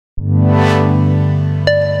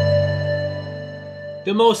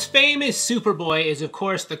The most famous Superboy is, of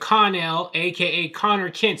course, the Con-El, aka Connor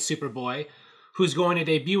Kent Superboy, who's going to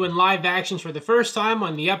debut in live action for the first time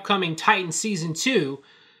on the upcoming Titans Season 2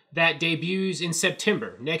 that debuts in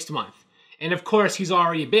September, next month. And of course, he's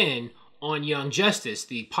already been on Young Justice,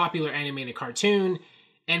 the popular animated cartoon,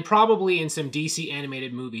 and probably in some DC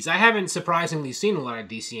animated movies. I haven't surprisingly seen a lot of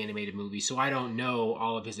DC animated movies, so I don't know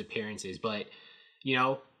all of his appearances, but, you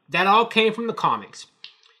know, that all came from the comics.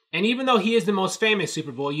 And even though he is the most famous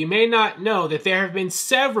Superboy, you may not know that there have been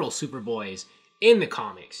several Superboys in the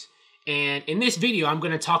comics. And in this video, I'm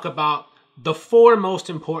going to talk about the 4 most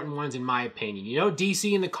important ones in my opinion. You know,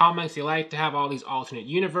 DC in the comics, they like to have all these alternate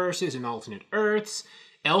universes and alternate Earths,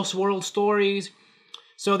 Elseworld stories.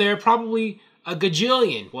 So there are probably a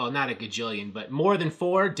gajillion, well, not a gajillion, but more than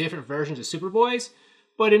 4 different versions of Superboys.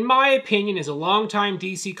 But in my opinion, as a longtime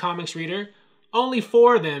DC Comics reader, only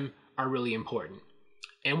 4 of them are really important.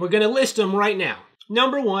 And we're going to list them right now.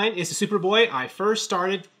 Number 1 is the Superboy I first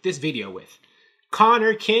started this video with.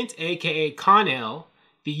 Connor Kent, aka Con-El,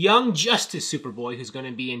 the Young Justice Superboy who's going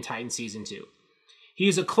to be in Titans Season 2.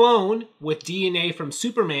 He's a clone with DNA from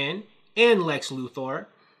Superman and Lex Luthor.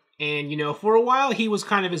 And, you know, for a while he was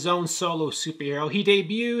kind of his own solo superhero. He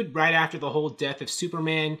debuted right after the whole Death of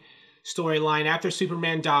Superman storyline. After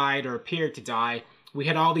Superman died or appeared to die, we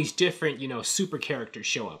had all these different, you know, super characters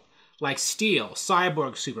show up. Like Steel,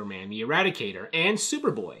 Cyborg Superman, the Eradicator, and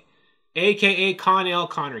Superboy, aka Con-El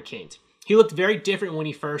Connor Kent. He looked very different when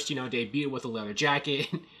he first, you know, debuted with a leather jacket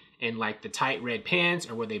and like the tight red pants,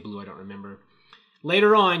 or were they blue? I don't remember.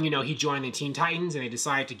 Later on, you know, he joined the Teen Titans and they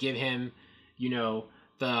decided to give him, you know,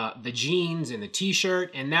 the jeans and the t-shirt,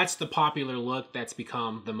 and that's the popular look that's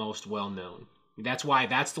become the most well-known. That's why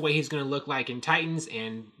that's the way he's going to look like in Titans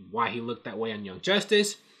and why he looked that way on Young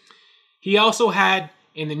Justice. He also had,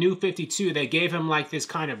 in the New 52, they gave him like this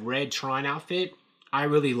kind of red Tron outfit I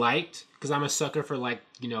really liked because I'm a sucker for, like,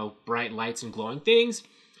 you know, bright lights and glowing things.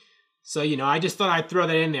 So, you know, I just thought I'd throw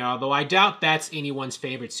that in there, although I doubt that's anyone's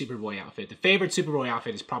favorite Superboy outfit. The favorite Superboy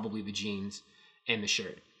outfit is probably the jeans and the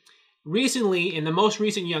shirt. Recently, in the most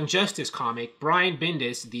recent Young Justice comic, Brian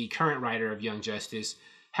Bendis, the current writer of Young Justice,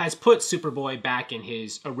 has put Superboy back in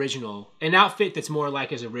his original, an outfit that's more like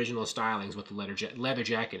his original stylings with the leather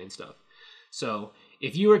jacket and stuff. So,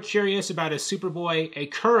 if you are curious about a Superboy, a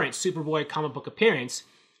current Superboy comic book appearance,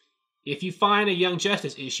 if you find a Young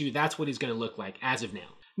Justice issue, that's what he's going to look like as of now.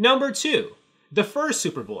 Number 2, the first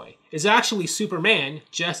Superboy is actually Superman,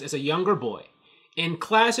 just as a younger boy. In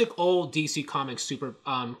classic old DC Comics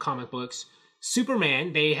comic books,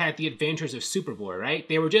 Superman, they had the adventures of Superboy, right?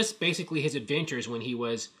 They were just basically his adventures when he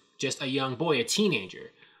was just a young boy, a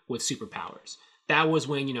teenager with superpowers. That was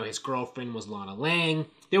when, you know, his girlfriend was Lana Lang.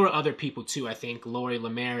 There were other people too, I think. Lori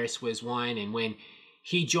Lemaris was one. And when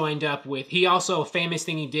he joined up with, he also, a famous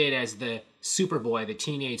thing he did as the Superboy, the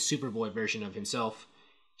teenage Superboy version of himself,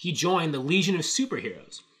 he joined the Legion of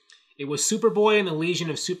Superheroes. It was Superboy and the Legion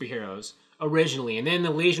of Superheroes originally. And then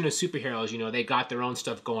the Legion of Superheroes, you know, they got their own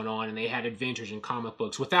stuff going on and they had adventures in comic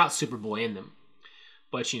books without Superboy in them.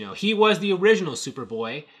 But, you know, he was the original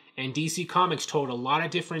Superboy. And DC Comics told a lot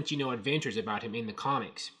of different, you know, adventures about him in the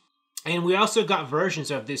comics. And we also got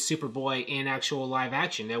versions of this Superboy in actual live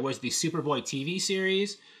action. There was the Superboy TV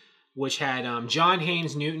series, which had John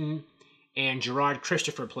Haynes Newton and Gerard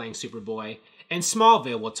Christopher playing Superboy. And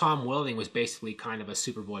Smallville, well, Tom Welling was basically kind of a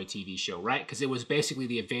Superboy TV show, right? Because it was basically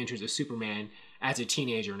the adventures of Superman as a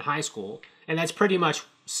teenager in high school. And that's pretty much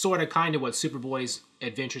sort of kind of what Superboy's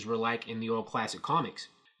adventures were like in the old classic comics.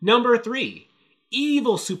 Number 3.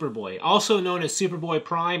 Evil Superboy, also known as Superboy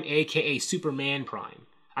Prime, aka Superman Prime.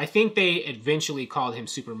 I think they eventually called him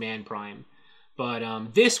Superman Prime.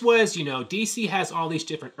 But this was, you know, DC has all these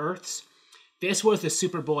different Earths. This was the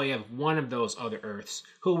Superboy of one of those other Earths,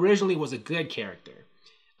 who originally was a good character.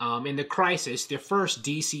 In the Crisis, their first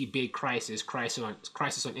DC big crisis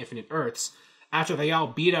on Infinite Earths, after they all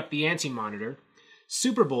beat up the Anti-Monitor,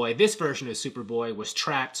 Superboy, this version of Superboy, was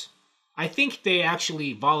trapped. I think they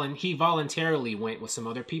actually, he voluntarily went with some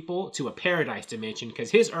other people to a paradise dimension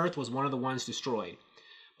because his Earth was one of the ones destroyed.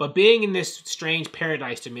 But being in this strange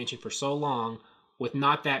paradise dimension for so long, with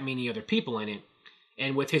not that many other people in it,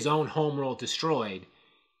 and with his own homeworld destroyed,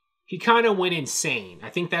 he kind of went insane. I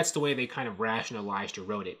think that's the way they kind of rationalized or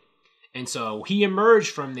wrote it. And so he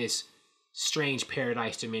emerged from this strange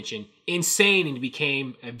paradise dimension insane and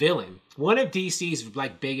became a villain. One of DC's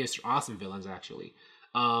like biggest awesome villains, actually.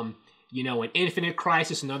 You know, in Infinite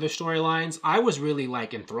Crisis and other storylines, I was really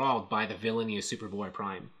like enthralled by the villainy of Superboy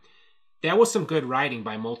Prime. There was some good writing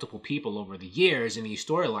by multiple people over the years in these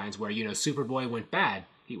storylines where, you know, Superboy went bad.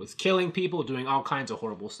 He was killing people, doing all kinds of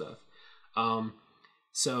horrible stuff.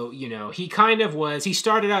 So, you know, he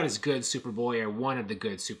started out as good Superboy, or one of the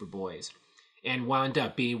good Superboys, and wound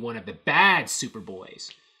up being one of the bad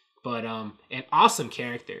Superboys. But an awesome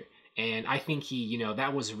character. And I think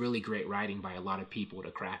that was really great writing by a lot of people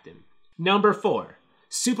to craft him. Number 4,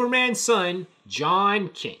 Superman's son, John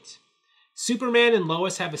Kent. Superman and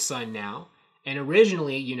Lois have a son now. And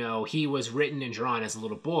originally, he was written and drawn as a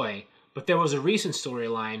little boy. But there was a recent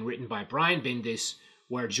storyline written by Brian Bendis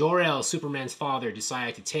where Jor-El, Superman's father,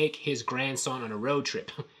 decided to take his grandson on a road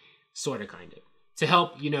trip. Sort of, kind of. To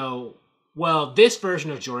help, well, this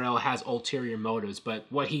version of Jor-El has ulterior motives, but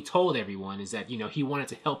what he told everyone is that, he wanted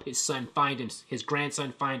to help his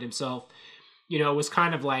grandson find himself. It was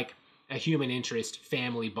kind of like a human interest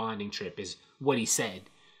family bonding trip is what he said.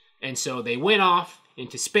 And so they went off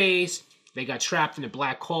into space. They got trapped in a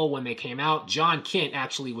black hole when they came out. John Kent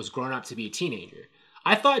actually was grown up to be a teenager.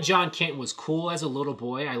 I thought John Kent was cool as a little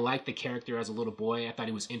boy. I liked the character as a little boy. I thought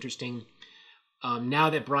he was interesting. Now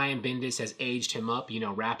that Brian Bendis has aged him up,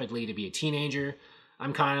 rapidly to be a teenager,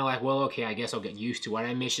 I'm kind of like, well, okay, I guess I'll get used to it.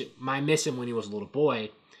 I miss him when he was a little boy.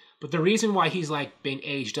 But the reason why he's been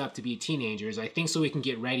aged up to be a teenager is I think so he can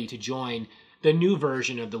get ready to join the new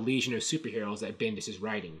version of the Legion of Superheroes that Bendis is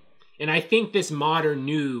writing. And I think this modern,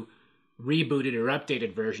 new, rebooted or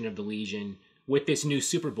updated version of the Legion with this new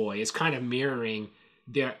Superboy is kind of mirroring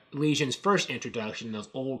the Legion's first introduction, those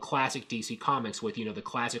old classic DC comics with, the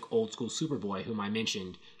classic old school Superboy whom I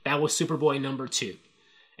mentioned. That was Superboy number 2.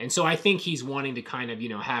 And so I think he's wanting to kind of,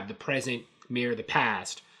 have the present mirror the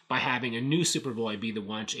past by having a new Superboy be the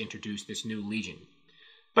one to introduce this new Legion.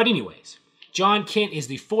 But anyways, John Kent is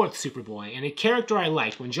the 4th Superboy, and a character I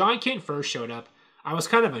liked. When John Kent first showed up, I was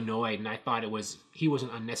kind of annoyed, and I thought he was an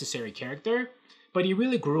unnecessary character, but he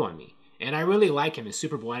really grew on me. And I really like him as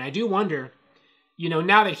Superboy, and I do wonder,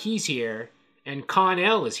 now that he's here and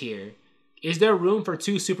Con-El is here, is there room for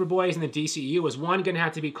 2 Superboys in the DCU? Is one going to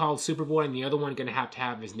have to be called Superboy and the other one going to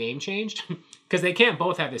have his name changed? Because they can't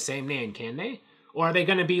both have the same name, can they? Or are they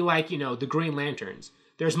going to be like, the Green Lanterns?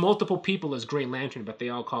 There's multiple people as Green Lantern, but they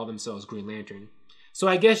all call themselves Green Lantern. So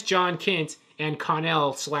I guess John Kent and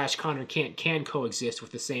Con-El/Connor Kent can coexist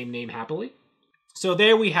with the same name happily. So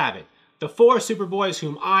there we have it. The 4 Superboys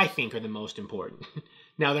whom I think are the most important.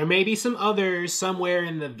 Now, there may be some others somewhere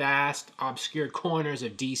in the vast, obscure corners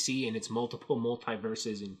of DC and its multiple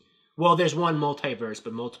multiverses. Well, there's one multiverse,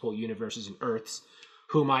 but multiple universes and Earths,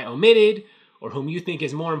 whom I omitted, or whom you think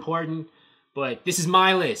is more important. But this is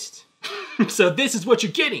my list. So this is what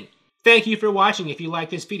you're getting. Thank you for watching. If you like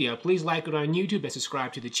this video, please like it on YouTube and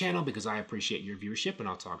subscribe to the channel because I appreciate your viewership, and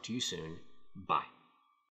I'll talk to you soon. Bye.